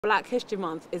Black History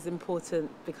Month is important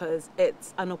because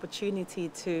it's an opportunity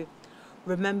to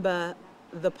remember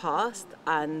the past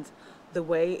and the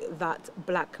way that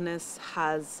blackness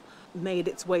has made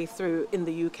its way through in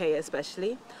the UK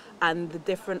especially, and the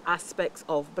different aspects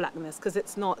of blackness, because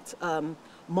it's not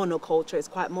monoculture, it's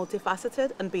quite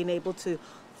multifaceted, and being able to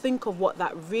think of what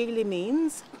that really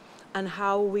means and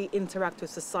how we interact with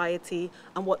society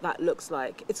and what that looks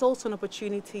like. It's also an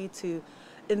opportunity to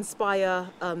inspire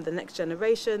the next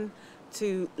generation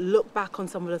to look back on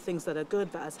some of the things that are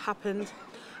good that has happened,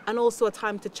 and also a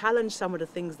time to challenge some of the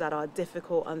things that are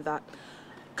difficult and that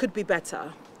could be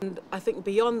better. And I think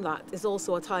beyond that is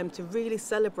also a time to really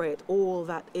celebrate all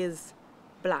that is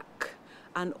black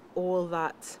and all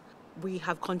that we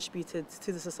have contributed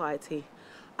to the society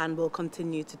and will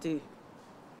continue to do.